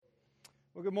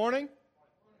Well, good morning.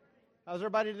 How's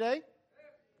everybody today?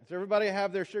 Does everybody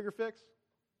have their sugar fix?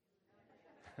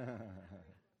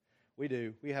 We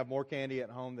do. We have more candy at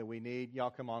home than we need. Y'all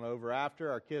come on over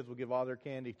after. Our kids will give all their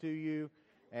candy to you,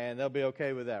 and they'll be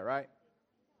okay with that, right?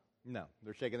 No.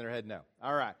 They're shaking their head no.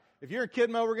 All right. If you're in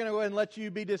Kidmo, we're going to go ahead and let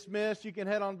you be dismissed. You can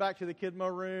head on back to the Kidmo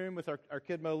room with our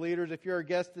Kidmo leaders. If you're a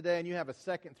guest today and you have a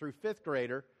 2nd through 5th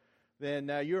grader,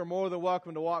 then you are more than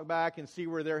welcome to walk back and see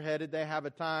where they're headed. They have a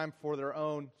time for their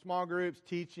own small groups,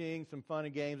 teaching, some fun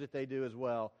and games that they do as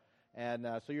well. And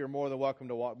so you're more than welcome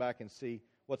to walk back and see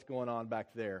what's going on back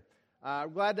there.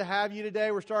 I'm glad to have you today.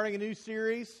 We're starting a new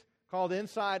series called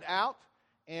Inside Out.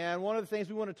 And one of the things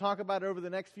we want to talk about over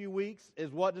the next few weeks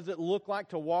is what does it look like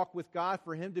to walk with God,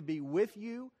 for Him to be with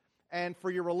you, and for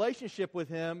your relationship with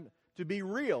Him to be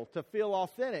real, to feel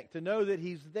authentic, to know that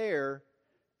He's there.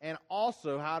 And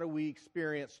also, how do we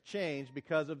experience change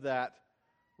because of that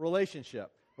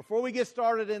relationship? Before we get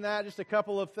started in that, just a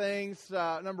couple of things.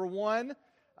 Number one,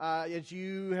 as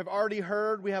you have already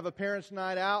heard, we have a Parents'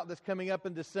 Night Out that's coming up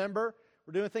in December.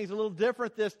 We're doing things a little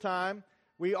different this time.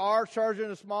 We are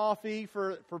charging a small fee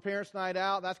for Parents' Night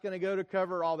Out. That's going to go to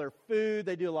cover all their food.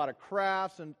 They do a lot of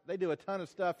crafts, and they do a ton of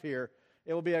stuff here.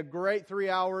 It will be a great 3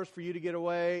 hours for you to get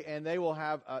away, and they will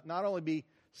have not only be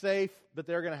safe, but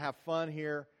they're going to have fun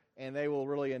here, and they will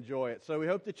really enjoy it. So we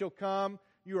hope that you'll come.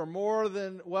 You are more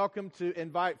than welcome to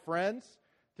invite friends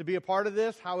to be a part of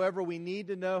this. However, we need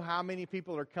to know how many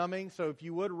people are coming. So if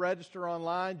you would register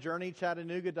online,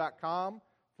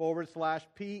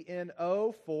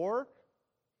 journeychattanooga.com/PNO for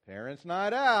Parents'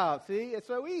 Night Out. See, it's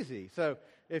so easy. So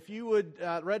if you would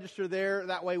register there,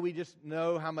 that way we just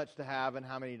know how much to have and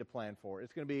how many to plan for.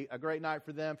 It's going to be a great night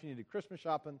for them. If you need to do Christmas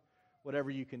shopping, whatever,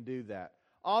 you can do that.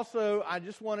 Also, I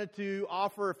just wanted to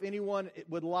offer, if anyone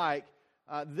would like,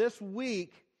 this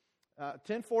week,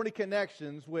 1040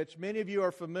 Connections, which many of you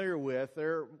are familiar with.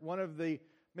 They're one of the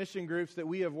mission groups that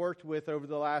we have worked with over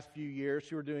the last few years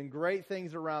who are doing great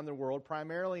things around the world,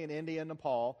 primarily in India and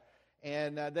Nepal.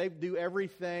 And they do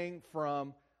everything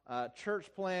from church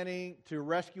planning to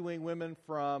rescuing women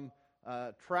from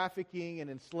trafficking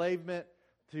and enslavement,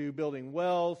 to building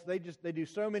wells. They do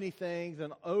so many things,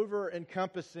 an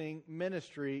over-encompassing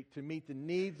ministry to meet the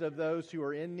needs of those who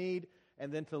are in need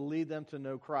and then to lead them to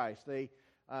know Christ. They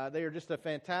are just a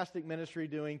fantastic ministry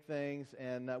doing things,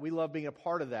 and we love being a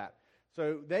part of that.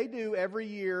 So they do every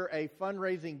year a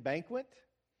fundraising banquet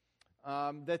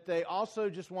that they also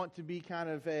just want to be kind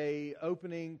of a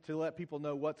opening to let people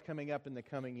know what's coming up in the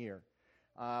coming year.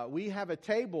 We have a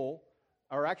table,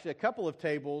 or actually a couple of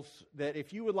tables, that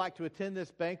if you would like to attend this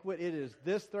banquet, it is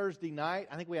this Thursday night.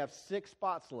 I think we have 6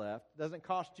 spots left. It doesn't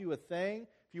cost you a thing.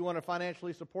 If you want to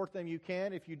financially support them, you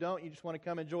can. If you don't, you just want to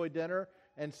come enjoy dinner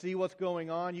and see what's going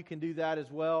on, you can do that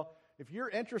as well. If you're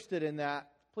interested in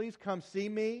that, please come see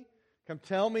me. Come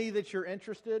tell me that you're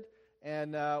interested,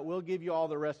 and we'll give you all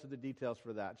the rest of the details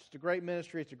for that. It's just a great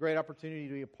ministry. It's a great opportunity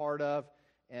to be a part of,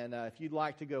 and if you'd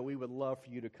like to go, we would love for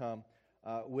you to come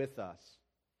with us.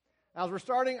 Now, as we're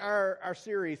starting our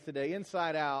series today,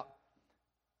 Inside Out,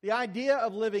 the idea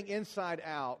of living inside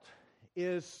out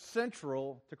is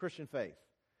central to Christian faith.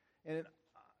 And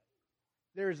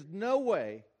there is no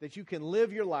way that you can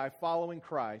live your life following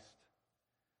Christ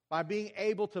by being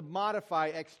able to modify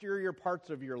exterior parts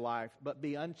of your life but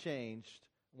be unchanged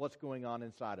what's going on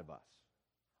inside of us.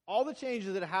 All the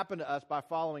changes that happen to us by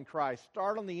following Christ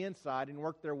start on the inside and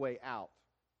work their way out.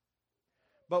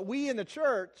 But we in the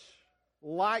church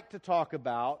like to talk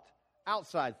about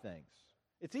outside things.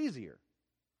 It's easier.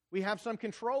 We have some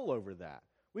control over that.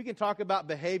 We can talk about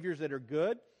behaviors that are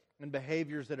good and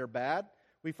behaviors that are bad.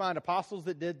 We find apostles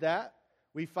that did that.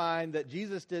 We find that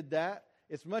Jesus did that.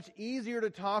 It's much easier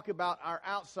to talk about our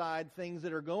outside things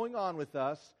that are going on with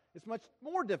us. It's much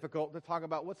more difficult to talk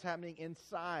about what's happening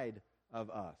inside of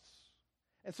us.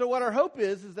 And so what our hope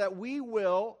is that we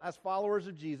will, as followers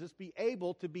of Jesus, be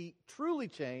able to be truly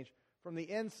changed from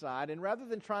the inside, and rather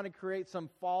than trying to create some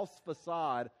false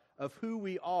facade of who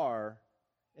we are,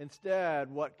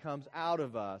 instead what comes out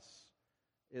of us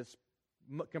is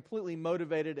completely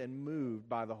motivated and moved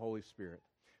by the Holy Spirit.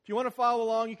 If you want to follow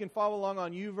along, you can follow along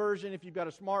on YouVersion. If you've got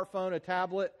a smartphone, a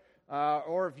tablet,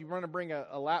 or if you want to bring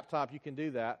a laptop, you can do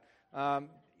that.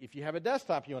 If you have a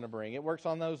desktop you want to bring, it works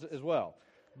on those as well.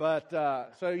 But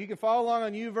so you can follow along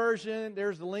on YouVersion.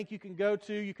 There's the link you can go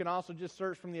to. You can also just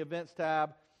search from the events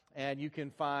tab, and you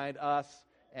can find us,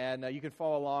 and you can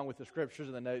follow along with the scriptures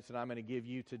and the notes that I'm going to give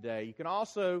you today. You can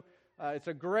also, it's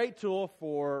a great tool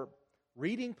for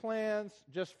reading plans,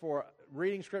 just for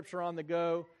reading scripture on the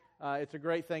go. It's a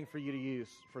great thing for you to use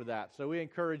for that. So we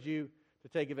encourage you to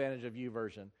take advantage of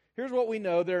YouVersion. Here's what we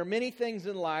know. There are many things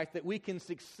in life that we can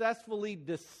successfully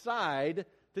decide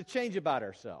to change about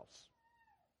ourselves.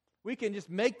 We can just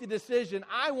make the decision,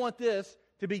 I want this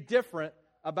to be different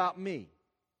about me.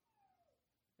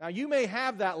 Now, you may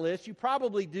have that list. You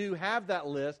probably do have that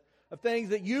list of things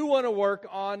that you want to work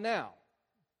on now.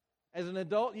 As an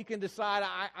adult, you can decide,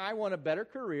 I want a better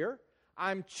career.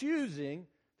 I'm choosing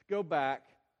to go back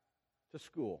to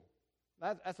school.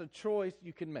 That's a choice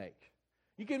you can make.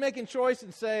 You can make a choice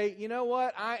and say, you know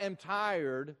what? I am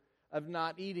tired of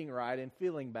not eating right and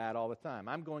feeling bad all the time.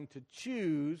 I'm going to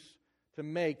choose to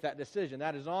make that decision.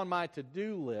 That is on my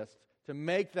to-do list to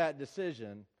make that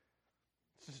decision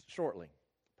shortly,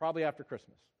 probably after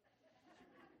Christmas.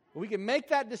 But we can make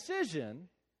that decision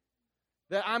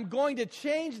that I'm going to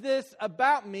change this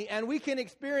about me, and we can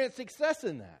experience success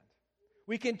in that.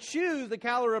 We can choose the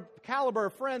caliber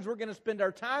of friends we're going to spend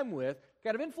our time with, what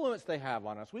kind of influence they have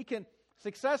on us. We can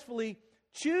successfully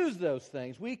choose those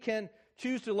things. We can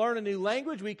choose to learn a new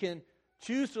language. We can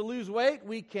choose to lose weight.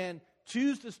 We can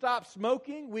choose to stop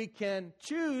smoking. We can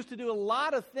choose to do a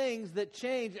lot of things that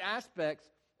change aspects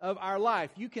of our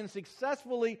life. You can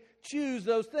successfully choose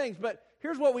those things. But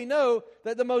here's what we know,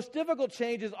 that the most difficult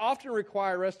changes often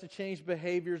require us to change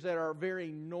behaviors that are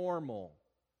very normal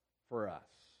for us.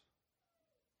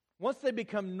 Once they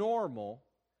become normal,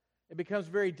 it becomes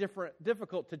very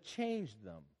difficult to change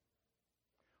them.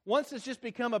 Once it's just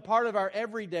become a part of our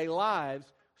everyday lives,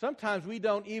 sometimes we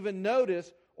don't even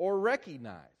notice or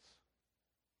recognize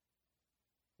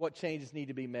what changes need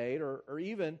to be made or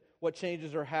even what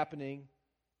changes are happening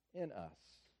in us.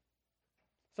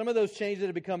 Some of those changes that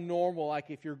have become normal, like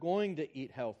if you're going to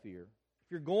eat healthier,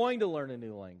 if you're going to learn a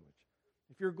new language,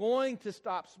 if you're going to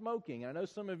stop smoking, I know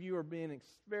some of you are being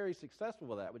very successful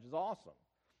with that, which is awesome.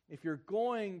 If you're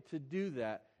going to do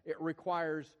that, it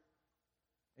requires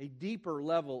a deeper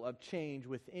level of change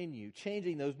within you,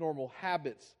 changing those normal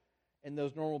habits and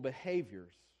those normal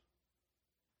behaviors.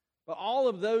 But all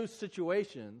of those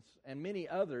situations and many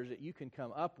others that you can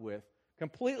come up with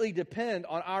completely depend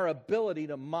on our ability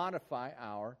to modify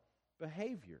our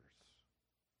behaviors.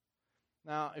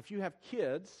 Now, if you have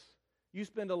kids, you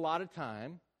spend a lot of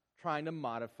time trying to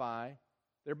modify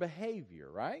their behavior,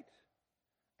 right?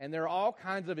 And there are all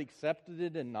kinds of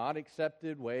accepted and not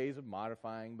accepted ways of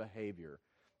modifying behavior.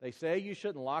 They say you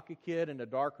shouldn't lock a kid in a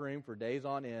dark room for days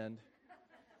on end.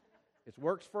 It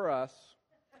works for us,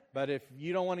 but if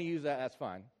you don't want to use that, that's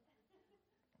fine.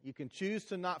 You can choose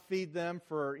to not feed them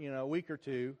for a week or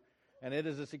two, and it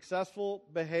is a successful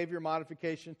behavior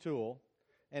modification tool,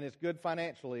 and it's good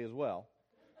financially as well,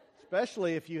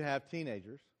 especially if you have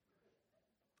teenagers,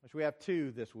 which we have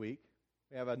 2 this week.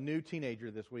 We have a new teenager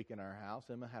this week in our house.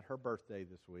 Emma had her birthday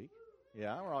this week.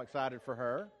 Yeah, we're all excited for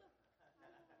her.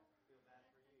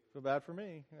 Feel bad for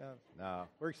me. Yeah. No,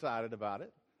 we're excited about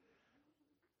it.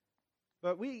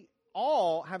 But we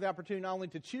all have the opportunity not only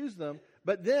to choose them,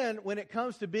 but then when it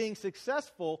comes to being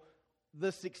successful,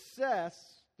 the success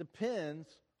depends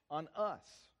on us.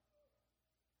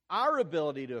 Our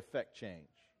ability to affect change.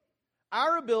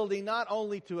 Our ability not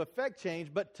only to affect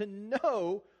change, but to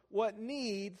know what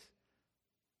needs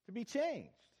to be changed.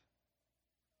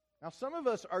 Now, some of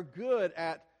us are good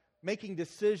at making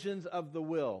decisions of the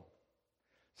will.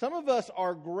 Some of us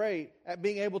are great at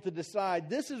being able to decide,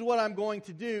 this is what I'm going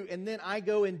to do, and then I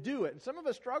go and do it. And some of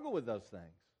us struggle with those things.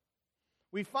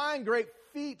 We find great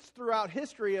feats throughout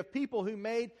history of people who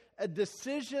made a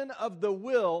decision of the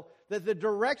will that the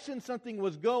direction something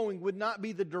was going would not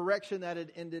be the direction that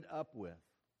it ended up with.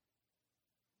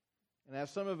 And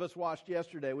as some of us watched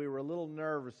yesterday, we were a little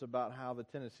nervous about how the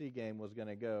Tennessee game was going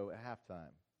to go at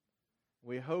halftime.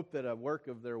 We hope that a work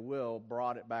of their will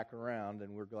brought it back around,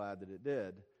 and we're glad that it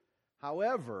did.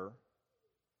 However,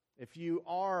 if you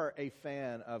are a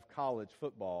fan of college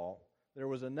football, there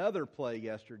was another play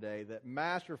yesterday that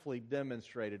masterfully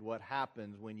demonstrated what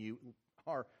happens when you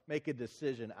make a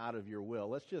decision out of your will.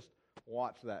 Let's just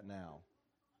watch that now.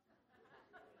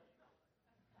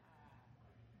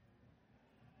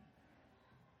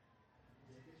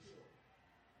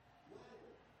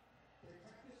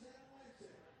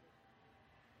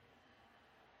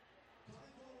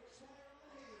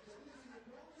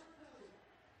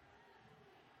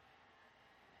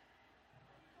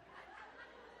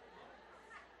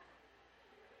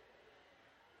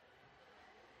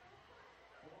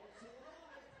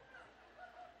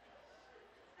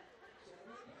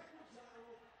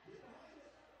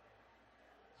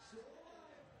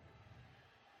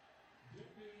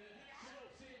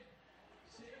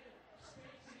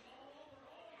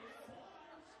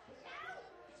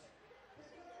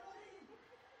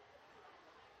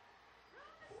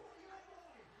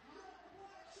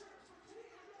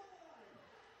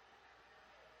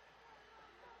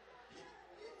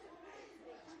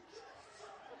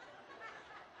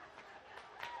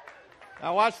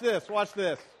 Now watch this, watch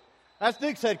this. That's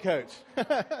Duke's head coach.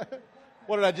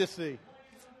 What did I just see?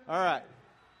 All right.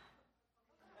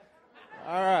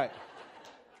 All right.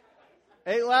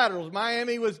 8 laterals.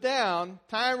 Miami was down.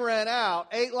 Time ran out.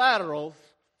 8 laterals.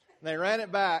 And they ran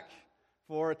it back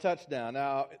for a touchdown.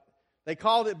 Now, they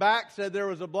called it back, said there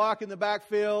was a block in the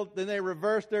backfield. Then they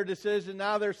reversed their decision.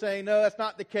 Now they're saying, no, that's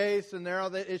not the case, and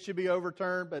it should be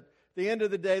overturned. But at the end of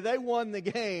the day, they won the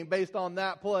game based on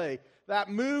that play. That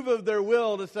move of their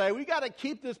will to say, we got to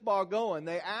keep this ball going.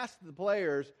 They asked the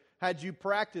players, had you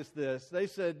practiced this? They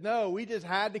said, no, we just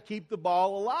had to keep the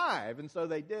ball alive. And so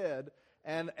they did.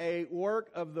 And a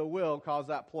work of the will caused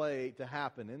that play to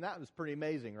happen. And that was pretty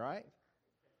amazing, right?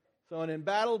 So an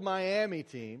embattled Miami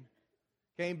team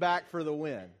came back for the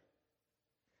win.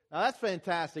 Now that's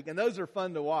fantastic, and those are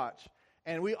fun to watch.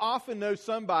 And we often know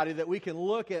somebody that we can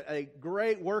look at a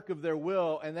great work of their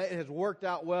will, and that has worked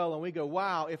out well, and we go,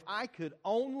 wow, if I could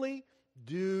only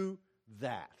do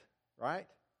that, right?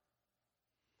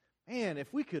 Man,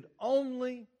 if we could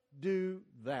only do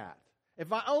that.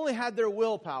 If I only had their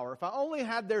willpower, if I only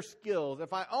had their skills,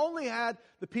 if I only had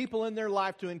the people in their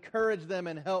life to encourage them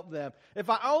and help them, if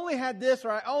I only had this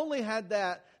or I only had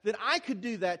that, then I could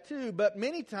do that too. But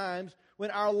many times when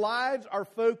our lives are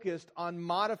focused on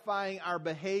modifying our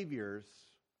behaviors,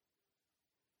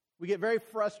 we get very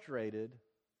frustrated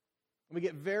and we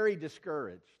get very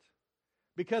discouraged.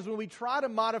 Because when we try to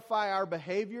modify our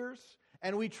behaviors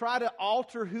and we try to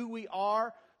alter who we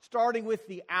are, starting with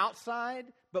the outside,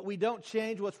 but we don't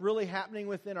change what's really happening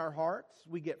within our hearts,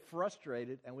 we get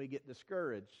frustrated and we get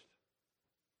discouraged.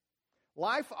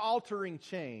 Life-altering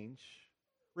change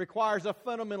requires a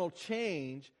fundamental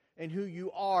change in who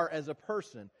you are as a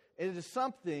person. It is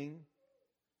something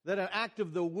that an act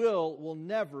of the will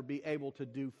never be able to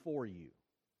do for you.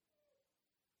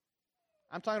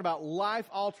 I'm talking about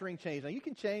life-altering change. Now, you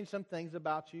can change some things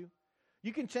about you.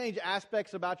 You can change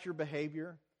aspects about your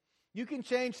behavior. You can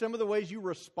change some of the ways you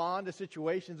respond to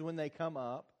situations when they come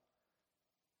up.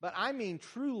 But I mean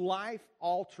true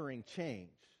life-altering change.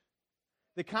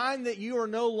 The kind that you are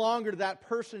no longer that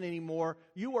person anymore.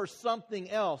 You are something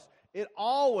else. It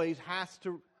always has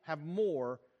to have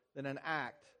more than an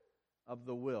act of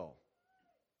the will.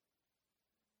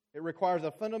 It requires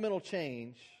a fundamental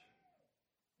change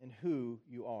in who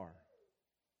you are.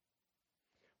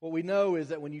 What we know is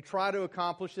that when you try to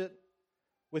accomplish it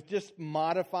with just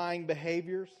modifying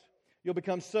behaviors, you'll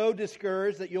become so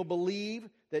discouraged that you'll believe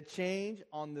that change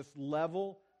on this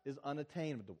level is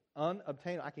unattainable.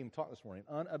 Unobtainable. I can't even talk this morning.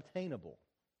 Unobtainable.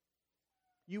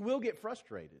 You will get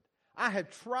frustrated. I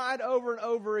have tried over and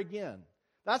over again.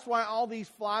 That's why all these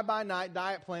fly-by-night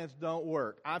diet plans don't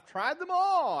work. I've tried them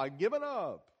all. I've given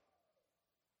up.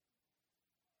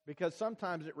 Because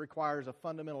sometimes it requires a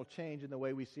fundamental change in the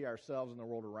way we see ourselves and the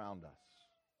world around us.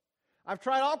 I've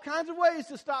tried all kinds of ways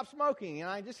to stop smoking, and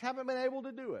I just haven't been able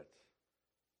to do it.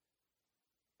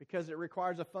 Because it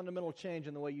requires a fundamental change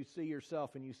in the way you see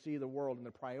yourself and you see the world and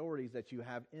the priorities that you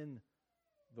have in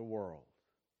the world.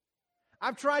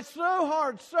 I've tried so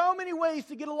hard, so many ways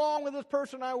to get along with this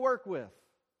person I work with,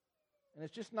 and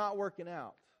it's just not working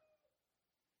out.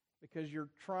 Because you're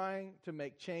trying to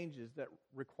make changes that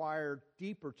require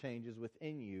deeper changes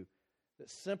within you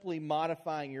that simply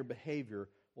modifying your behavior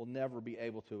will never be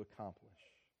able to accomplish.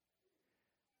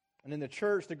 And in the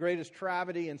church, the greatest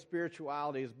travesty in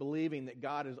spirituality is believing that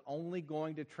God is only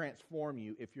going to transform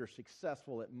you if you're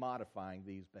successful at modifying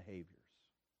these behaviors.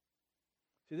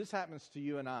 See, this happens to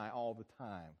you and I all the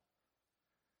time.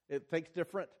 It takes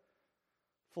different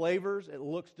flavors. It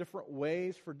looks different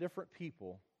ways for different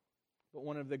people. But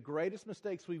one of the greatest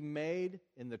mistakes we've made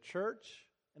in the church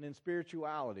and in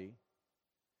spirituality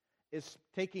is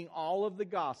taking all of the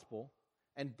gospel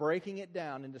and breaking it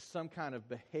down into some kind of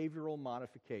behavioral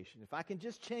modification. If I can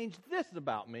just change this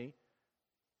about me,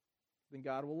 then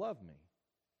God will love me.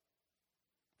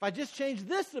 If I just change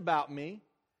this about me,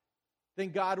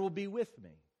 then God will be with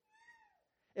me.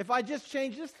 If I just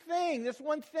change this thing, this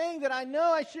one thing that I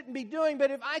know I shouldn't be doing,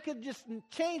 but if I could just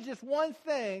change this one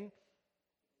thing,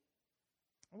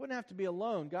 I wouldn't have to be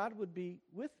alone. God would be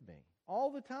with me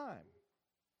all the time,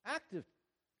 active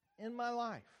in my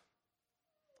life.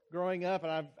 Growing up,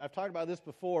 and I've talked about this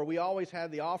before, we always had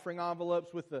the offering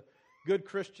envelopes with the Good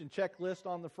Christian checklist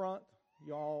on the front.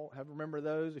 You all have remember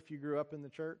those if you grew up in the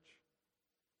church?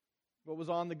 What was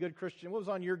on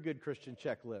your Good Christian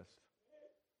checklist?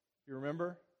 You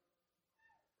remember?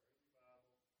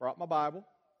 Brought my Bible.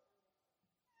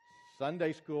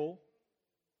 Sunday school.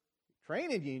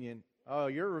 Training union. Oh,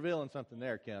 you're revealing something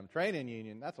there, Kim. Training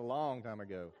union. That's a long time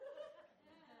ago.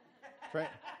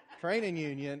 Training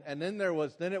union, and then it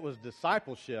was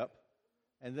discipleship,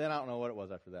 And then I don't know what it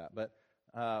was after that. But,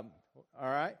 all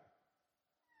right.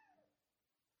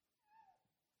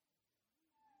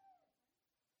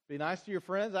 Be nice to your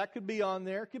friends. That could be on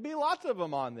there. Could be lots of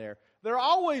them on there. There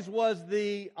always was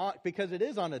because it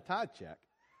is on a tithe check.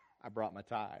 I brought my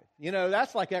tithe.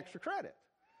 That's like extra credit.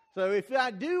 So if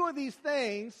I do these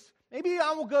things, maybe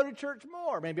I will go to church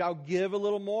more. Maybe I'll give a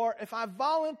little more. If I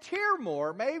volunteer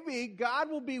more, maybe God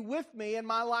will be with me and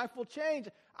my life will change.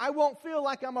 I won't feel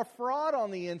like I'm a fraud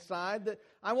on the inside. That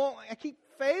I keep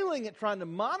failing at trying to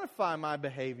modify my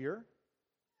behavior.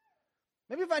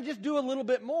 Maybe if I just do a little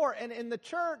bit more. And in the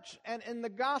church and in the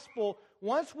gospel,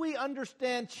 once we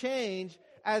understand change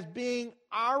as being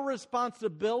our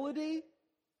responsibility,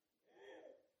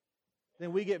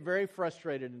 then we get very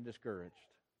frustrated and discouraged.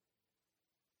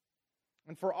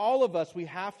 And for all of us, we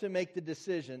have to make the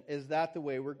decision, is that the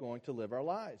way we're going to live our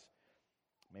lives?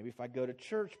 Maybe if I go to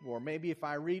church more, maybe if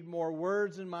I read more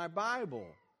words in my Bible,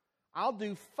 I'll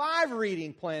do 5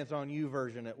 reading plans on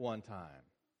YouVersion at one time.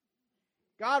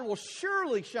 God will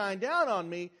surely shine down on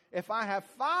me if I have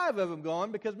 5 of them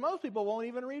going, because most people won't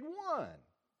even read one.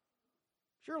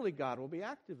 Surely God will be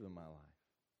active in my life.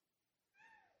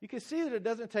 You can see that it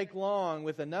doesn't take long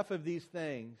with enough of these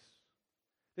things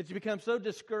that you become so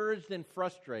discouraged and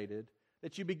frustrated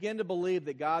that you begin to believe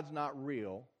that God's not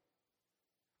real,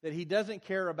 that He doesn't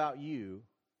care about you,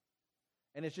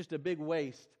 and it's just a big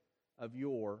waste of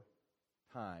your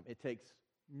time. It takes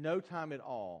no time at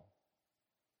all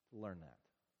to learn that.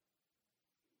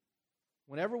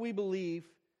 Whenever we believe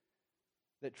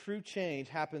that true change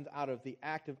happens out of the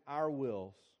act of our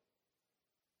wills,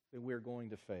 then we're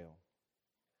going to fail.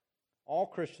 All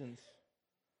Christians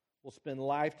will spend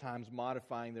lifetimes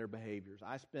modifying their behaviors.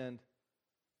 I spend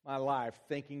my life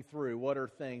thinking through what are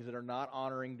things that are not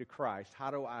honoring to Christ.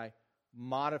 How do I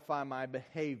modify my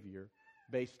behavior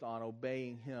based on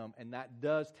obeying Him? And that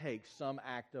does take some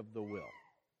act of the will.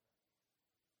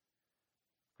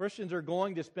 Christians are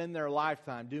going to spend their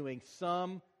lifetime doing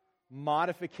some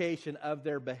modification of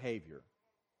their behavior.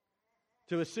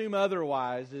 To assume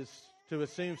otherwise is to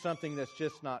assume something that's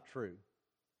just not true.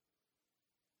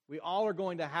 We all are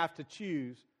going to have to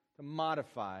choose to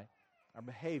modify our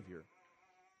behavior.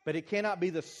 But it cannot be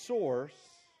the source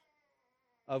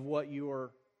of what you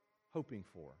are hoping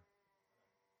for.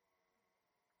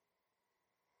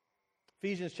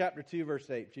 Ephesians chapter 2, verse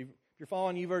 8. If you're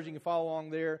following YouVersion, you can follow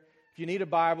along there. If you need a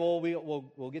Bible,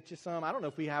 we'll get you some. I don't know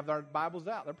if we have our Bibles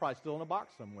out. They're probably still in a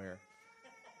box somewhere.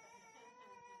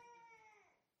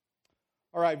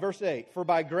 All right, verse 8. For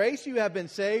by grace you have been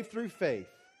saved through faith.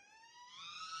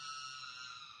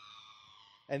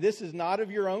 And this is not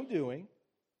of your own doing.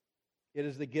 It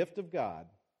is the gift of God,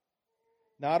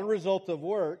 not a result of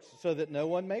works, so that no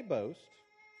one may boast.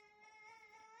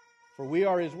 For we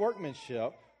are His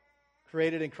workmanship,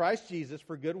 created in Christ Jesus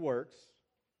for good works,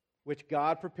 which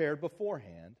God prepared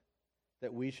beforehand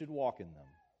that we should walk in them.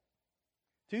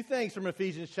 2 things from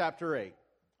Ephesians chapter 8,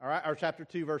 all right, or chapter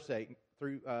 2, verse 8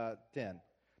 through 10.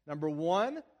 Number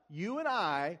 1, you and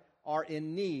I are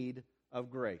in need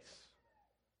of grace.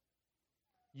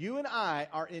 You and I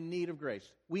are in need of grace.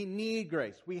 We need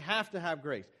grace. We have to have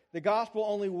grace. The gospel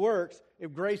only works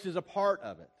if grace is a part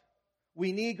of it.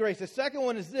 We need grace. The second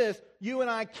one is this: you and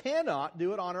I cannot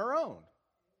do it on our own.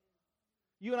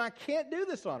 You and I can't do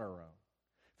this on our own.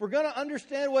 If we're going to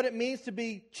understand what it means to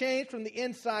be changed from the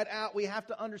inside out, we have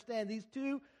to understand these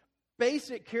 2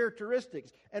 basic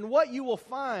characteristics. And what you will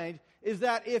find is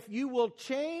that if you will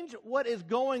change what is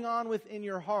going on within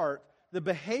your heart, the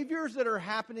behaviors that are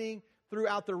happening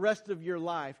throughout the rest of your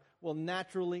life will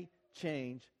naturally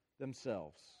change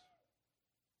themselves.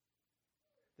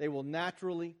 They will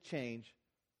naturally change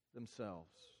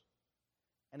themselves.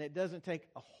 And it doesn't take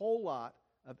a whole lot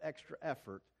of extra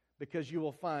effort, because you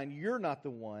will find you're not the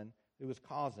one who is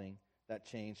causing that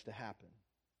change to happen.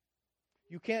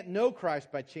 You can't know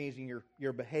Christ by changing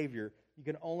your behavior. You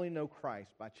can only know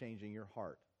Christ by changing your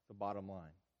heart, the bottom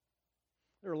line.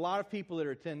 There are a lot of people that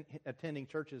are attending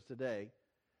churches today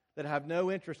that have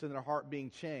no interest in their heart being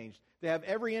changed. They have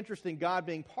every interest in God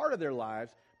being part of their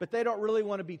lives, but they don't really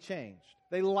want to be changed.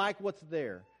 They like what's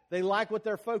there. They like what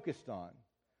they're focused on.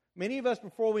 Many of us,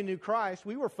 before we knew Christ,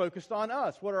 we were focused on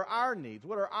us. What are our needs?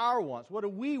 What are our wants? What do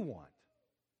we want?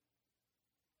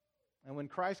 And when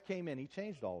Christ came in, He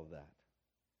changed all of that.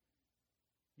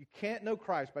 You can't know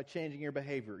Christ by changing your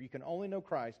behavior. You can only know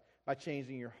Christ by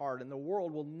changing your heart. And the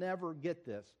world will never get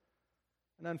this.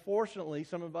 And unfortunately,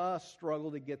 some of us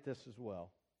struggle to get this as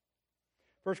well.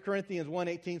 1 Corinthians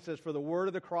 1:18 says, for the word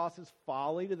of the cross is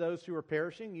folly to those who are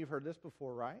perishing. You've heard this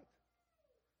before, right?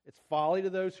 It's folly to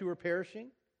those who are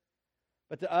perishing.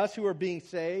 But to us who are being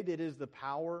saved, it is the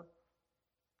power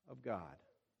of God.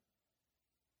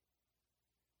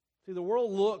 See, the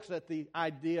world looks at the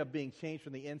idea of being changed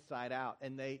from the inside out,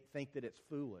 and they think that it's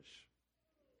foolish.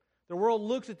 The world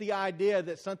looks at the idea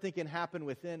that something can happen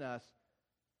within us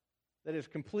that is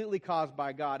completely caused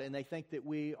by God, and they think that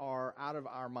we are out of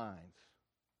our minds.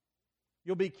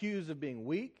 You'll be accused of being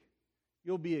weak.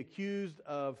 You'll be accused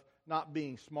of not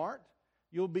being smart.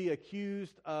 You'll be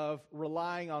accused of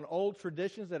relying on old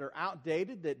traditions that are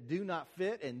outdated, that do not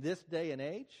fit in this day and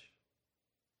age.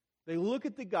 They look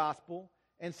at the gospel,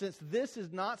 and since this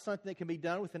is not something that can be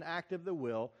done with an act of the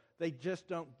will, they just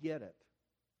don't get it.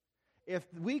 If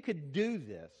we could do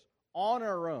this on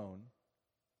our own,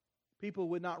 people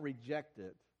would not reject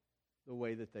it the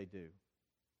way that they do.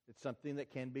 It's something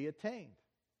that can be attained.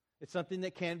 It's something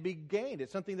that can be gained.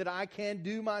 It's something that I can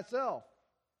do myself.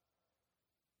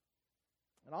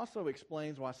 It also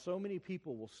explains why so many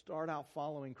people will start out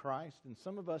following Christ, and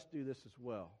some of us do this as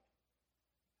well.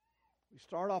 We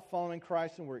start off following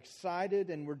Christ and we're excited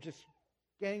and we're just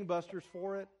gangbusters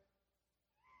for it.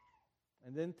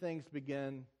 And then things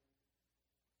begin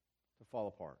to fall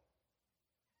apart.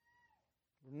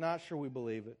 We're not sure we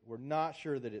believe it. We're not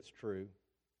sure that it's true.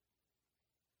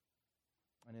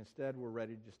 And instead we're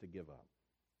ready just to give up.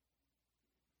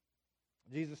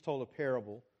 Jesus told a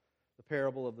parable, the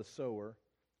parable of the sower.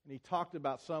 And he talked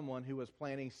about someone who was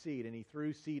planting seed, and he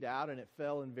threw seed out, and it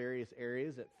fell in various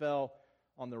areas. It fell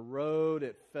on the road,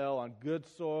 it fell on good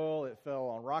soil, it fell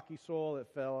on rocky soil, it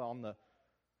fell on the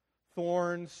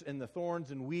thorns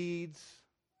and weeds.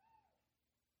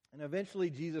 And eventually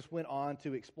Jesus went on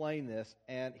to explain this,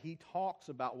 and he talks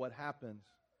about what happens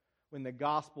when the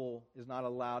gospel is not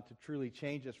allowed to truly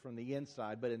change us from the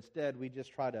inside, but instead we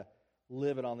just try to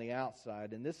live it on the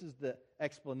outside. And this is the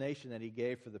explanation that he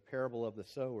gave for the parable of the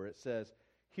sower. It says,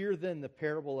 "Hear then the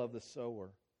parable of the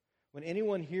sower. When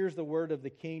anyone hears the word of the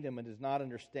kingdom and does not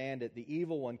understand it, the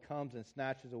evil one comes and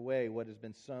snatches away what has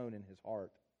been sown in his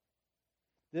heart.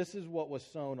 This is what was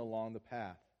sown along the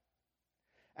path.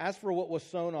 As for what was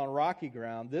sown on rocky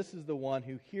ground, this is the one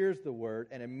who hears the word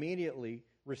and immediately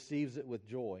receives it with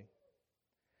joy.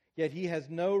 Yet he has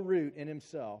no root in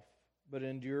himself, but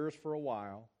endures for a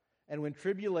while. And when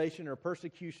tribulation or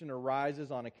persecution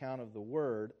arises on account of the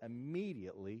word,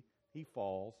 immediately he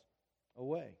falls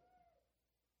away.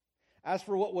 As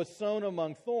for what was sown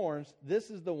among thorns,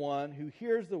 this is the one who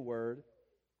hears the word,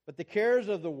 but the cares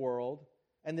of the world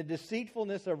and the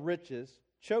deceitfulness of riches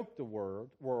choke the word,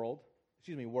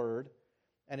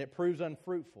 and it proves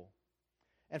unfruitful.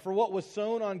 And for what was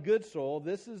sown on good soil,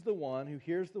 this is the one who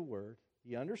hears the word,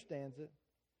 he understands it,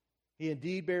 he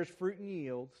indeed bears fruit and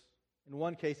yields, in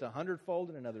one case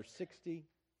 100-fold, in another 60,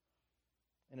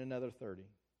 and another 30.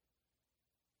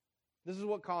 This is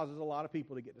what causes a lot of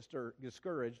people to get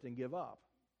discouraged and give up.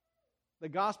 The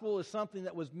gospel is something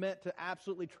that was meant to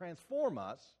absolutely transform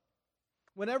us.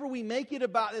 Whenever we make it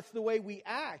about it's the way we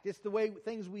act, it's the way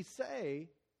things we say,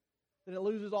 then it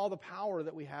loses all the power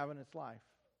that we have in its life.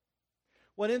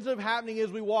 What ends up happening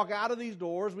is we walk out of these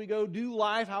doors, we go do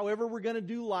life however we're going to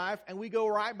do life, and we go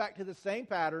right back to the same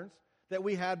patterns that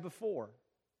we had before.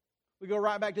 We go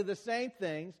right back to the same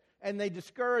things, and they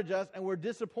discourage us, and we're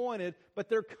disappointed, but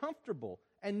they're comfortable,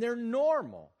 and they're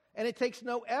normal. And it takes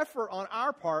no effort on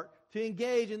our part to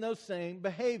engage in those same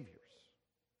behaviors.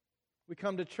 We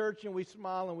come to church, and we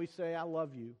smile, and we say, I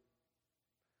love you.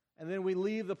 And then we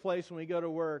leave the place when we go to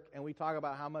work, and we talk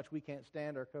about how much we can't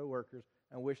stand our coworkers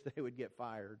and wish they would get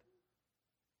fired.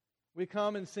 We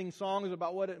come and sing songs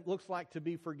about what it looks like to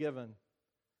be forgiven.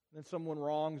 Then someone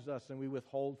wrongs us and we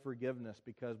withhold forgiveness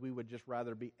because we would just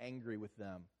rather be angry with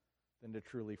them than to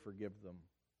truly forgive them.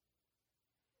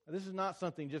 Now, this is not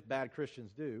something just bad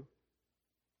Christians do.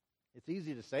 It's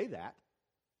easy to say that.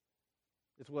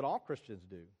 It's what all Christians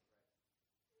do.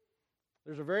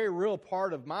 There's a very real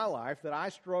part of my life that I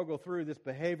struggle through this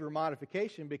behavior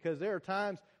modification because there are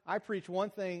times I preach one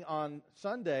thing on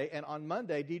Sunday and on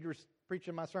Monday Deidre's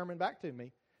preaching my sermon back to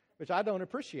me, which I don't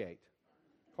appreciate,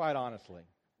 quite honestly.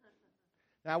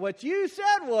 Now, what you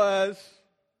said was,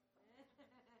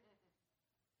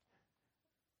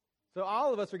 so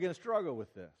all of us are going to struggle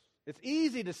with this. It's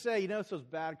easy to say, it's those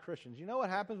bad Christians. You know what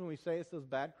happens when we say it's those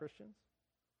bad Christians?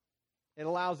 It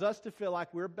allows us to feel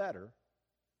like we're better.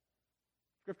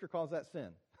 Scripture calls that sin.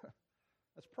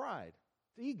 That's pride.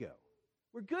 It's ego.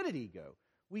 We're good at ego.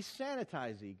 We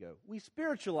sanitize ego. We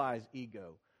spiritualize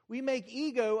ego. We make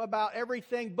ego about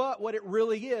everything but what it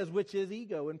really is, which is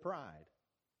ego and pride.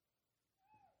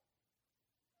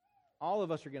 All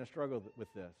of us are going to struggle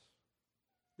with this.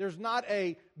 There's not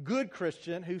a good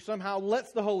Christian who somehow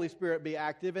lets the Holy Spirit be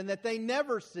active and that they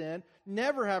never sin,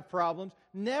 never have problems,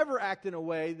 never act in a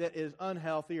way that is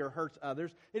unhealthy or hurts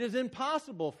others. It is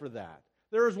impossible for that.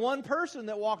 There is one person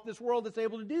that walked this world that's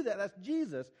able to do that. That's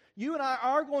Jesus. You and I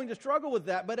are going to struggle with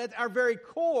that, but at our very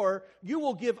core, you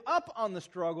will give up on the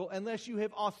struggle unless you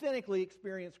have authentically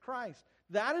experienced Christ.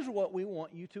 That is what we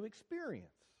want you to experience.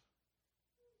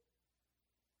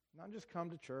 Not just come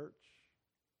to church.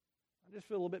 Not just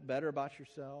feel a little bit better about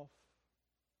yourself.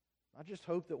 I just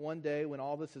hope that one day when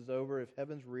all this is over, if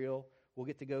heaven's real, we'll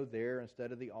get to go there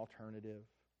instead of the alternative.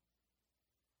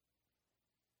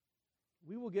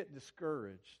 We will get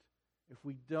discouraged if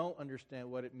we don't understand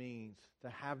what it means to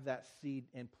have that seed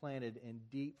implanted in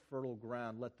deep, fertile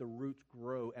ground, let the roots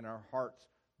grow, and our hearts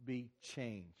be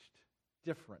changed,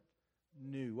 different,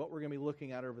 new. What we're going to be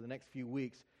looking at over the next few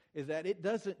weeks is that it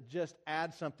doesn't just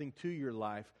add something to your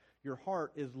life. Your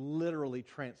heart is literally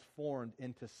transformed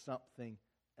into something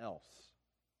else.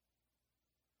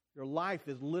 Your life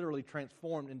is literally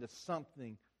transformed into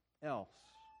something else.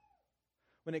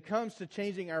 When it comes to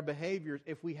changing our behaviors,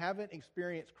 if we haven't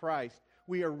experienced Christ,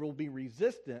 will be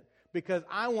resistant because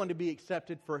I want to be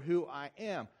accepted for who I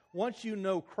am. Once you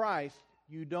know Christ,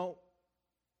 you don't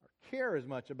care as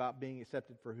much about being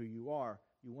accepted for who you are.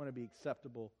 You want to be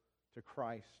acceptable to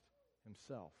Christ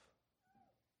Himself.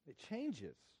 It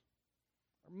changes.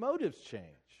 Our motives change.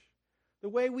 The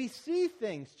way we see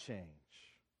things change.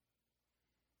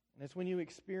 And it's when you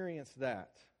experience that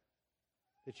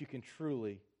you can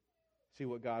truly see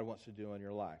what God wants to do in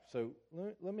your life. So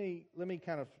let me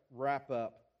kind of wrap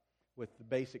up with the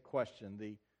basic question,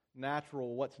 the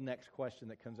natural what's next question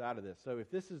that comes out of this. So if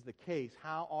this is the case,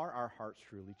 how are our hearts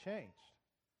truly changed?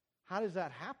 How does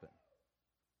that happen?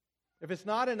 If it's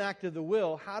not an act of the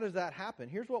will, how does that happen?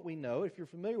 Here's what we know. If you're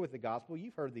familiar with the gospel,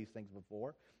 you've heard these things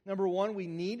before. Number one, we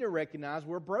need to recognize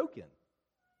we're broken.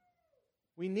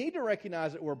 We need to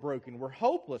recognize that we're broken. We're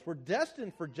hopeless. We're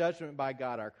destined for judgment by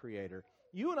God, our Creator.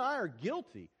 You and I are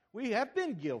guilty. We have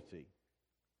been guilty.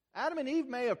 Adam and Eve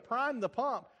may have primed the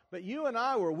pump, but you and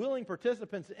I were willing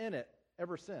participants in it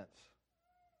ever since.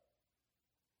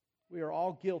 We are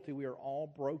all guilty. We are all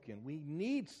broken. We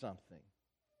need something.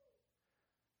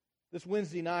 This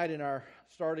Wednesday night in our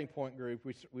starting point group,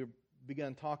 we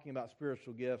began talking about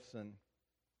spiritual gifts and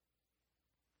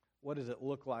what does it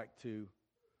look like to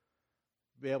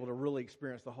be able to really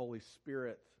experience the Holy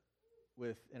Spirit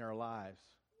in our lives.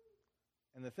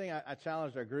 And the thing I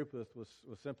challenged our group with was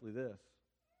simply this.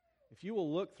 If you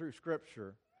will look through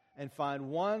Scripture and find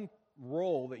one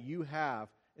role that you have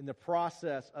in the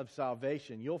process of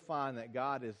salvation, you'll find that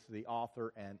God is the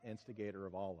author and instigator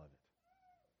of all of it.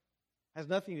 It has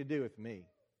nothing to do with me.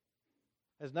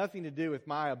 It has nothing to do with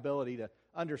my ability to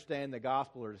understand the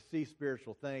gospel or to see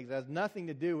spiritual things. It has nothing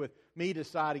to do with me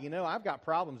deciding, I've got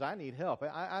problems, I need help.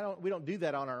 We don't do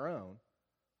that on our own.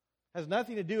 It has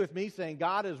nothing to do with me saying,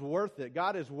 God is worth it,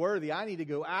 God is worthy, I need to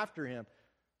go after Him.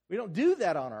 We don't do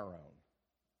that on our own.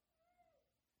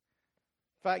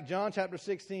 In fact, John chapter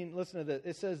 16, listen to this.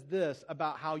 It says this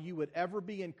about how you would ever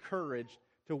be encouraged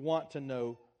to want to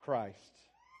know Christ.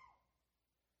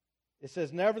 It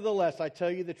says, nevertheless, I tell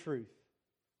you the truth.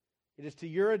 It is to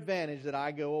your advantage that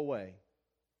I go away.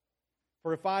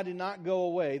 For if I do not go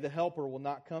away, the Helper will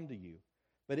not come to you.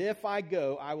 But if I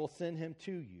go, I will send Him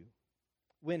to you.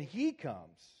 When He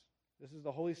comes, this is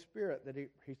the Holy Spirit that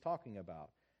He's talking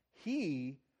about,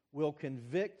 He will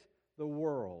convict the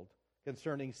world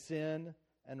concerning sin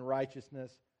and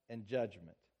righteousness and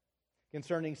judgment.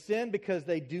 Concerning sin, because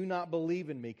they do not believe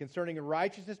in me. Concerning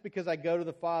righteousness, because I go to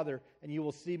the Father, and you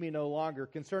will see me no longer.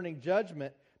 Concerning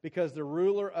judgment, because the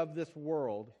ruler of this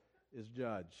world is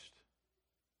judged.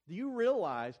 Do you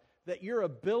realize that your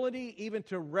ability even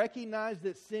to recognize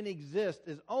that sin exists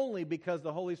is only because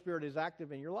the Holy Spirit is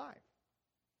active in your life?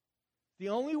 The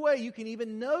only way you can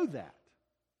even know that.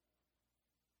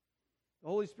 The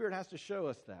Holy Spirit has to show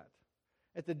us that.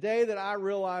 At the day that I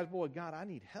realized, boy, God, I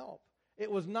need help. It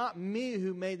was not me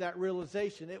who made that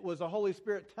realization. It was the Holy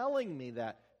Spirit telling me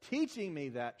that, teaching me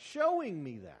that, showing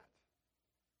me that.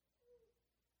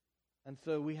 And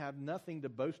so we have nothing to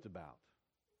boast about.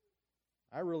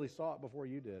 I really saw it before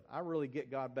you did. I really get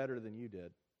God better than you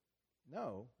did.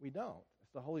 No, we don't.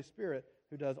 It's the Holy Spirit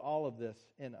who does all of this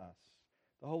in us.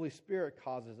 The Holy Spirit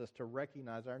causes us to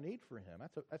recognize our need for Him.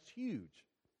 That's huge.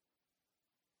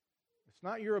 It's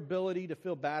not your ability to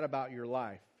feel bad about your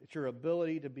life. It's your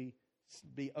ability to be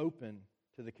open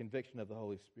to the conviction of the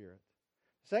Holy Spirit.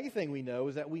 The second thing we know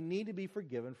is that we need to be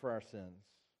forgiven for our sins.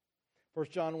 1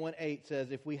 John 1:8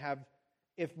 says,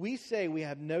 if we say we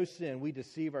have no sin, we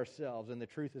deceive ourselves and the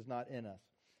truth is not in us.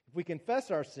 If we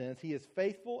confess our sins, He is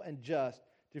faithful and just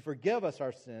to forgive us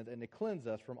our sins and to cleanse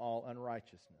us from all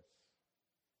unrighteousness.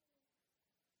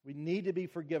 We need to be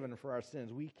forgiven for our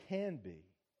sins. We can be.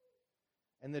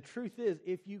 And the truth is,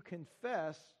 if you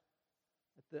confess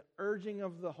at the urging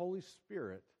of the Holy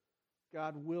Spirit,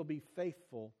 God will be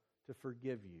faithful to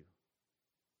forgive you.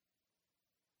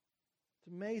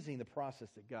 It's amazing the process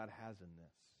that God has in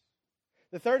this.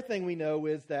 The third thing we know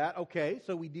is that, okay,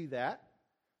 so we do that.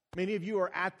 Many of you are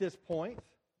at this point.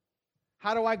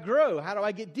 How do I grow? How do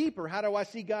I get deeper? How do I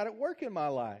see God at work in my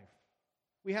life?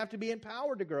 We have to be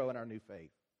empowered to grow in our new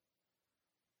faith.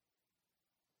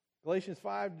 Galatians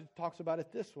 5 talks about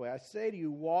it this way. I say to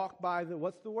you, walk by the,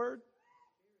 what's the word?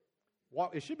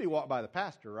 Walk. It should be walk by the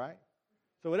pastor, right?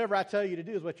 So whatever I tell you to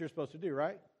do is what you're supposed to do,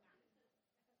 right?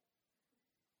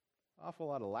 Awful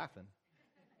lot of laughing.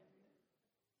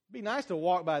 It'd be nice to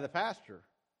walk by the pastor.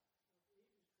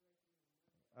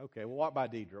 Okay, we'll walk by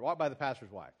Deidre. Walk by the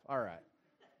pastor's wife. All right.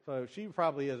 So she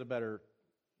probably is better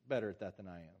at that than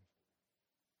I am.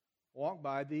 Walk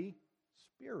by the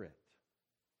Spirit.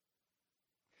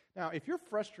 Now, if you're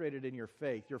frustrated in your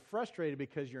faith, you're frustrated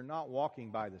because you're not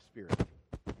walking by the Spirit.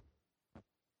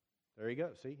 There you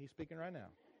go. See, he's speaking right now.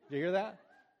 Did you hear that?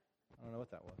 I don't know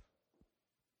what that was.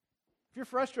 If you're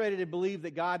frustrated and believe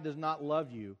that God does not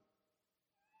love you,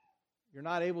 you're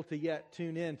not able to yet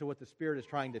tune in to what the Spirit is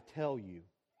trying to tell you.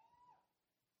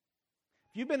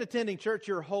 If you've been attending church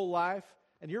your whole life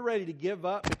and you're ready to give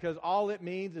up because all it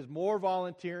means is more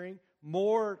volunteering,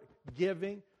 more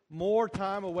giving, more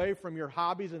time away from your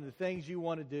hobbies and the things you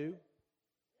want to do,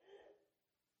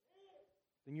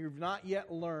 then you've not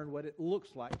yet learned what it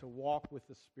looks like to walk with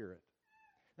the Spirit.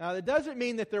 Now, that doesn't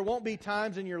mean that there won't be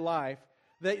times in your life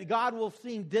that God will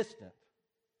seem distant.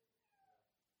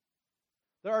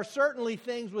 There are certainly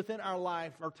things within our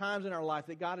life or times in our life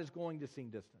that God is going to seem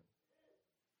distant.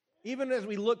 Even as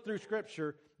we look through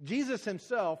Scripture, Jesus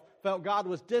himself felt God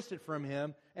was distant from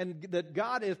him and that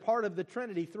God is part of the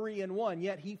Trinity, 3 in 1,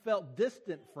 yet he felt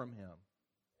distant from him.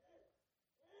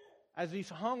 As he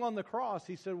hung on the cross,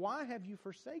 he said, "Why have you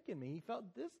forsaken me?" He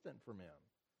felt distant from him.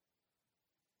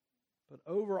 But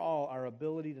overall, our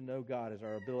ability to know God is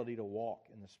our ability to walk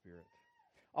in the Spirit.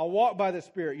 I'll walk by the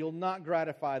Spirit. You'll not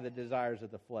gratify the desires of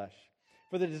the flesh.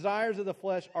 For the desires of the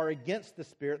flesh are against the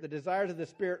Spirit. The desires of the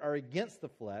Spirit are against the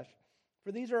flesh.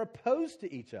 For these are opposed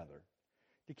to each other,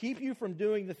 to keep you from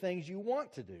doing the things you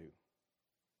want to do.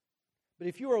 But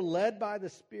if you are led by the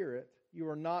Spirit, you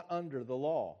are not under the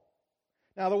law.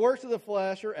 Now the works of the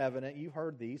flesh are evident. You've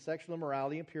heard these: sexual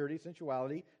immorality, impurity,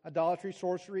 sensuality, idolatry,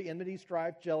 sorcery, enmity,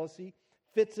 strife, jealousy,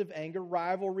 fits of anger,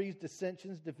 rivalries,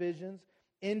 dissensions, divisions,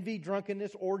 envy,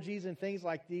 drunkenness, orgies, and things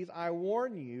like these. I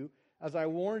warn you, as I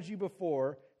warned you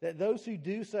before, that those who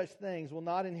do such things will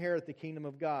not inherit the kingdom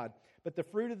of God. But the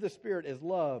fruit of the Spirit is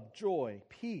love, joy,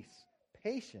 peace,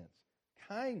 patience,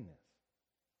 kindness,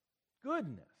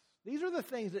 goodness. These are the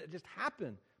things that just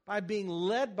happen by being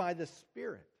led by the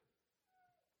Spirit.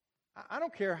 I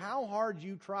don't care how hard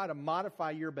you try to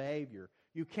modify your behavior.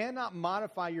 You cannot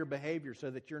modify your behavior so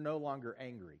that you're no longer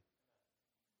angry.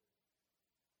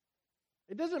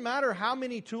 It doesn't matter how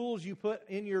many tools you put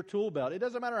in your tool belt. It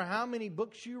doesn't matter how many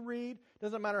books you read. It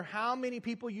doesn't matter how many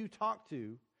people you talk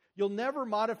to. You'll never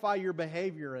modify your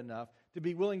behavior enough to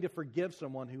be willing to forgive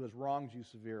someone who has wronged you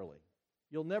severely.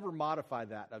 You'll never modify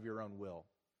that of your own will.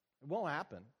 It won't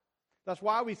happen. That's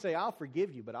why we say, "I'll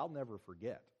forgive you, but I'll never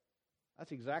forget."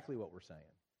 That's exactly what we're saying.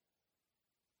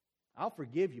 I'll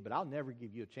forgive you, but I'll never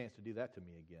give you a chance to do that to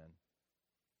me again.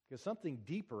 Because something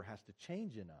deeper has to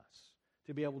change in us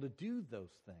to be able to do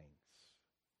those things.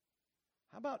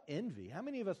 How about envy? How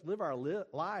many of us live our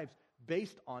lives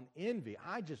based on envy?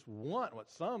 I just want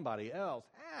what somebody else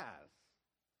has.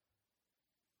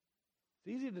 It's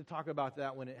easy to talk about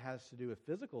that when it has to do with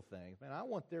physical things. Man, I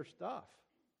want their stuff.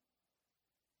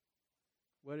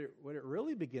 What it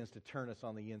really begins to turn us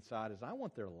on the inside is I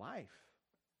want their life.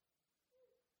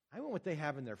 I want what they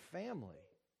have in their family.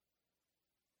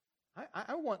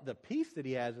 I want the peace that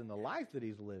he has in the life that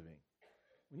he's living.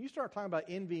 When you start talking about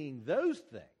envying those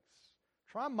things,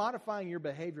 try modifying your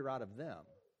behavior out of them.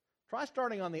 Try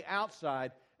starting on the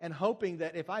outside and hoping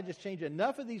that if I just change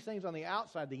enough of these things on the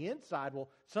outside, the inside will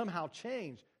somehow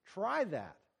change. Try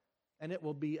that, and it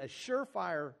will be a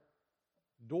surefire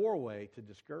doorway to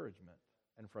discouragement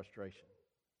and frustration.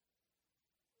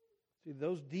 See,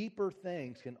 those deeper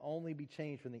things can only be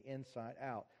changed from the inside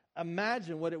out.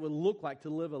 Imagine what it would look like to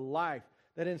live a life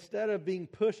that instead of being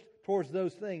pushed towards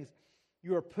those things,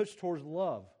 you are pushed towards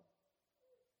love.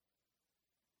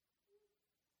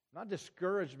 Not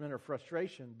discouragement or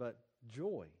frustration, but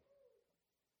joy.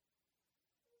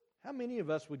 How many of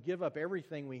us would give up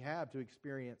everything we have to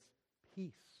experience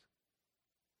peace?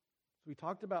 As we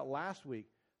talked about last week,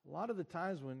 a lot of the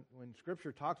times when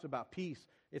Scripture talks about peace,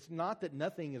 it's not that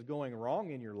nothing is going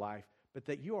wrong in your life, but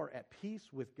that you are at peace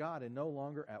with God and no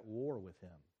longer at war with Him.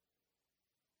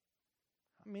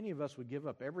 How many of us would give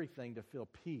up everything to feel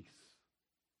peace?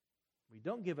 We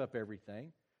don't give up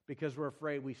everything because we're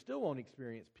afraid we still won't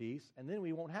experience peace, and then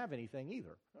we won't have anything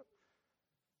either.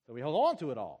 So we hold on to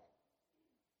it all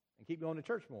and keep going to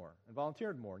church more and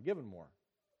volunteering more and giving more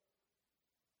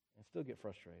and still get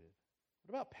frustrated.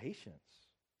 What about patience?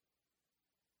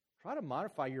 Try to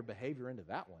modify your behavior into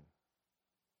that one.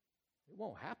 It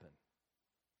won't happen.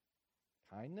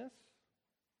 Kindness?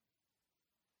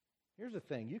 Here's the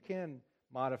thing. You can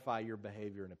modify your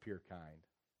behavior and appear kind,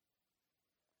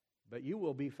 but you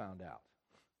will be found out.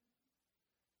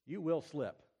 You will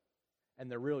slip,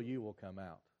 and the real you will come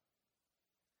out.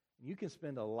 You can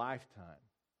spend a lifetime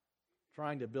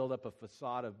trying to build up a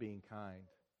facade of being kind.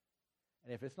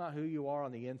 And if it's not who you are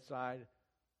on the inside,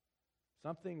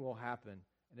 something will happen,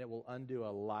 and it will undo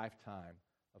a lifetime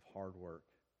of hard work.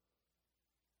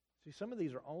 See, some of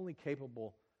these are only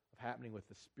capable of happening with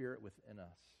the Spirit within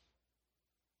us.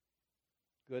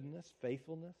 Goodness,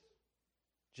 faithfulness,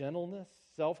 gentleness,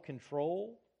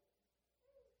 self-control.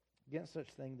 Against such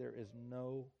thing there is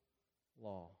no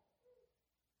law.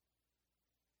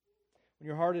 When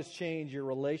your heart is changed, your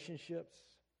relationships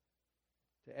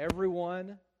to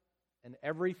everyone and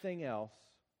everything else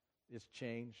is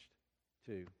changed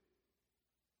too.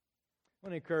 I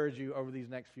want to encourage you over these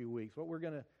next few weeks. What we're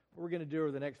going to do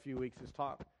over the next few weeks is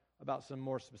talk about some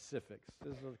more specifics.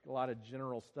 There's a lot of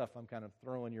general stuff I'm kind of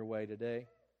throwing your way today.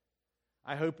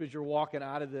 I hope as you're walking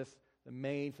out of this, the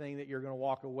main thing that you're going to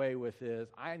walk away with is,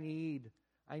 I need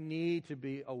to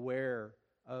be aware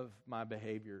of my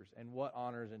behaviors and what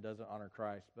honors and doesn't honor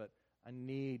Christ, but I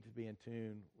need to be in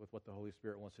tune with what the Holy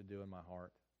Spirit wants to do in my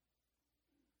heart.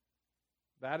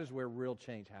 That is where real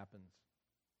change happens.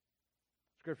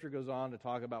 Scripture goes on to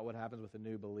talk about what happens with a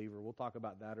new believer. We'll talk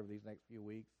about that over these next few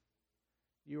weeks.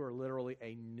 You are literally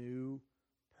a new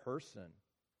person.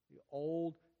 The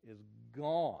old is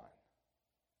gone.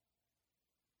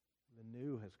 The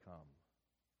new has come.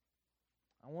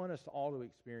 I want us all to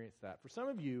experience that. For some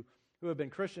of you who have been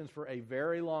Christians for a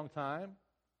very long time,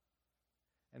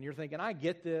 and you're thinking, I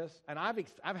get this, and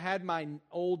I've had my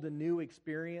old and new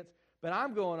experience, but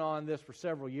I'm going on this for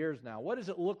several years now. What does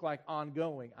it look like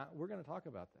ongoing? We're going to talk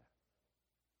about that.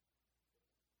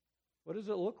 What does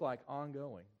it look like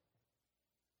ongoing?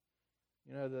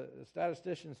 You know, the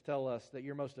statisticians tell us that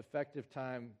your most effective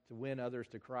time to win others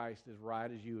to Christ is right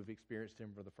as you have experienced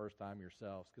Him for the first time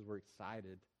yourselves, because we're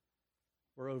excited.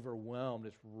 We're overwhelmed.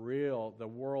 It's real. The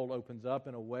world opens up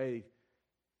in a way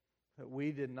that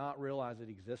we did not realize it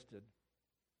existed.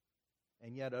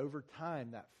 And yet over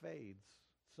time that fades.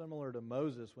 Similar to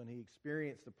Moses when he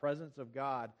experienced the presence of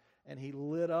God and he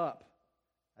lit up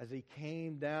as he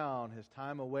came down his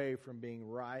time away from being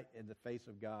right in the face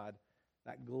of God.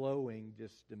 That glowing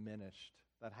just diminished.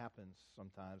 That happens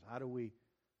sometimes. How do we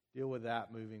deal with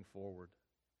that moving forward?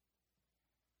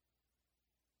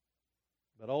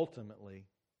 But ultimately,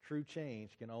 true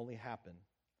change can only happen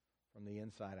from the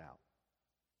inside out.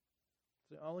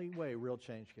 It's the only way real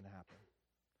change can happen.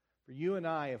 For you and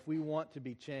I, if we want to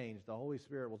be changed, the Holy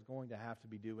Spirit was going to have to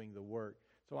be doing the work.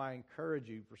 So I encourage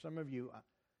you, for some of you,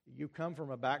 you come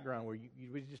from a background where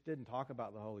we just didn't talk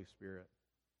about the Holy Spirit.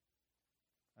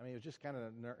 I mean, it was just kind of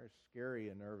scary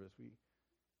and nervous.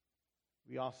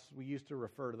 We used to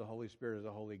refer to the Holy Spirit as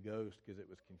the Holy Ghost because it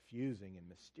was confusing and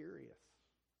mysterious.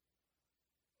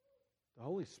 The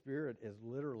Holy Spirit is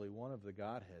literally one of the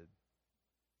Godhead.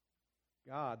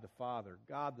 God the Father,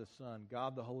 God the Son,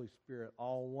 God the Holy Spirit,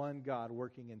 all one God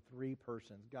working in three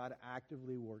persons, God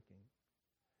actively working.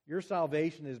 Your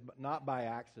salvation is not by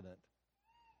accident.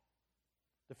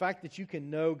 The fact that you can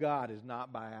know God is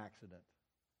not by accident.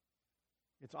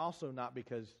 It's also not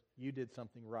because you did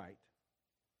something right.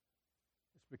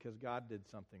 It's because God did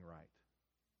something right.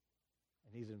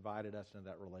 And He's invited us into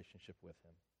that relationship with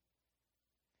Him.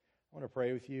 I want to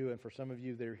pray with you, and for some of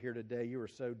you that are here today, you are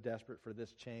so desperate for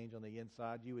this change on the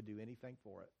inside, you would do anything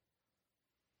for it.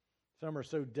 Some are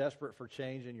so desperate for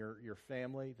change in your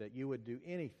family that you would do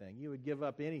anything. You would give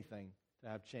up anything to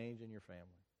have change in your family.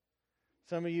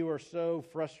 Some of you are so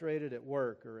frustrated at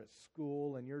work or at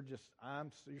school, and you're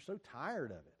so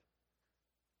tired of it.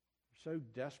 You're so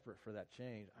desperate for that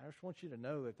change. I just want you to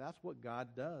know that that's what God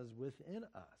does within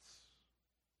us.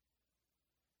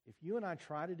 If you and I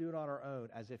try to do it on our own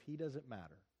as if He doesn't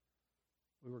matter,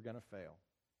 we were going to fail.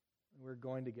 We're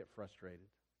going to get frustrated.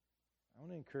 I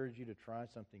want to encourage you to try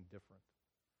something different.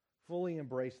 Fully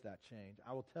embrace that change.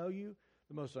 I will tell you,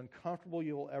 the most uncomfortable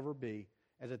you will ever be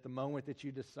is at the moment that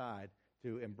you decide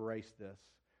to embrace this,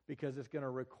 because it's going to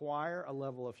require a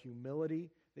level of humility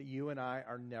that you and I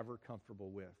are never comfortable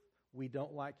with. We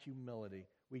don't like humility.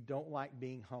 We don't like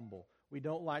being humble. We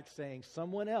don't like saying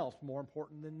someone else more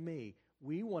important than me.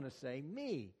 We want to say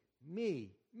me,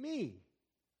 me, me.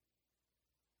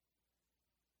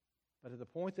 But at the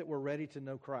point that we're ready to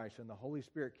know Christ and the Holy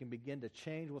Spirit can begin to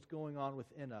change what's going on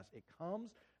within us, it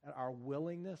comes at our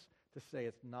willingness to say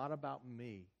it's not about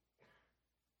me.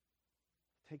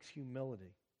 It takes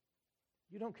humility.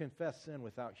 You don't confess sin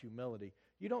without humility.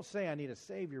 You don't say, I need a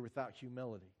Savior, without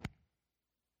humility.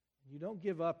 You don't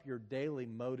give up your daily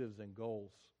motives and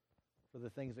goals for the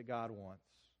things that God wants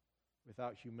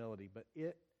without humility. But it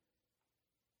is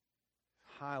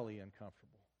highly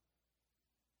uncomfortable.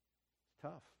 It's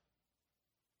tough.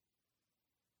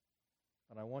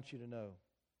 But I want you to know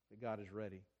that God is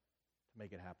ready to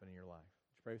make it happen in your life.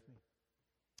 Would you pray with me?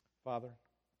 Father,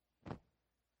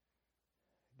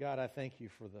 God, I thank you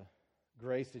for the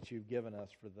grace that you've given us,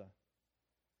 for the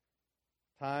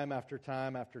time after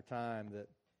time after time that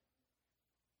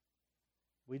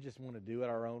we just want to do it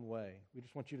our own way. We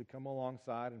just want you to come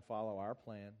alongside and follow our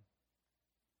plan.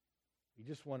 We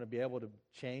just want to be able to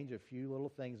change a few little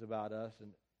things about us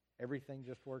and everything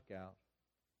just work out.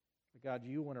 But God,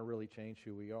 you want to really change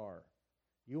who we are.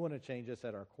 You want to change us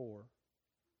at our core.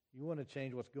 You want to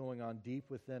change what's going on deep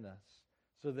within us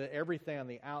so that everything on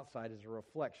the outside is a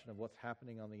reflection of what's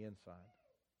happening on the inside.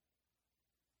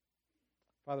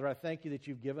 Father, I thank you that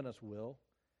you've given us will.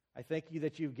 I thank you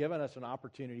that you've given us an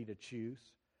opportunity to choose.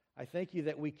 I thank you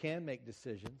that we can make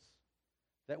decisions,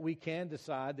 that we can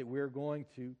decide that we're going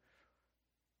to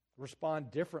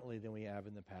respond differently than we have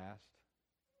in the past.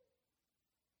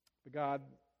 But God,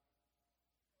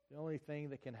 the only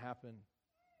thing that can happen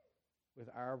with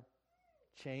our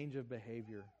change of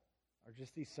behavior are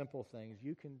just these simple things.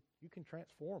 You can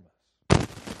transform us.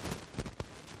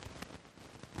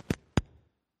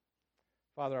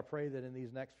 Father, I pray that in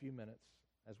these next few minutes,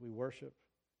 as we worship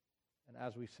and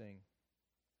as we sing,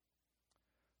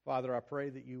 Father, I pray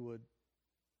that you would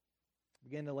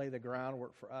begin to lay the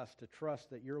groundwork for us to trust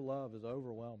that your love is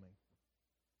overwhelming.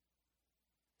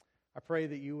 I pray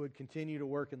that you would continue to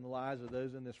work in the lives of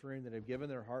those in this room that have given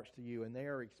their hearts to you and they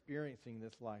are experiencing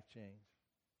this life change.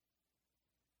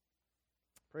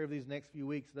 Pray over these next few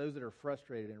weeks, those that are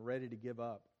frustrated and ready to give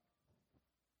up,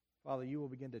 Father, you will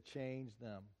begin to change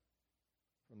them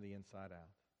from the inside out.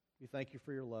 We thank you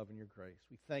for your love and your grace.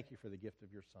 We thank you for the gift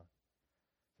of your Son.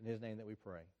 It's in his name that we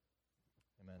pray.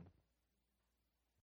 Amen.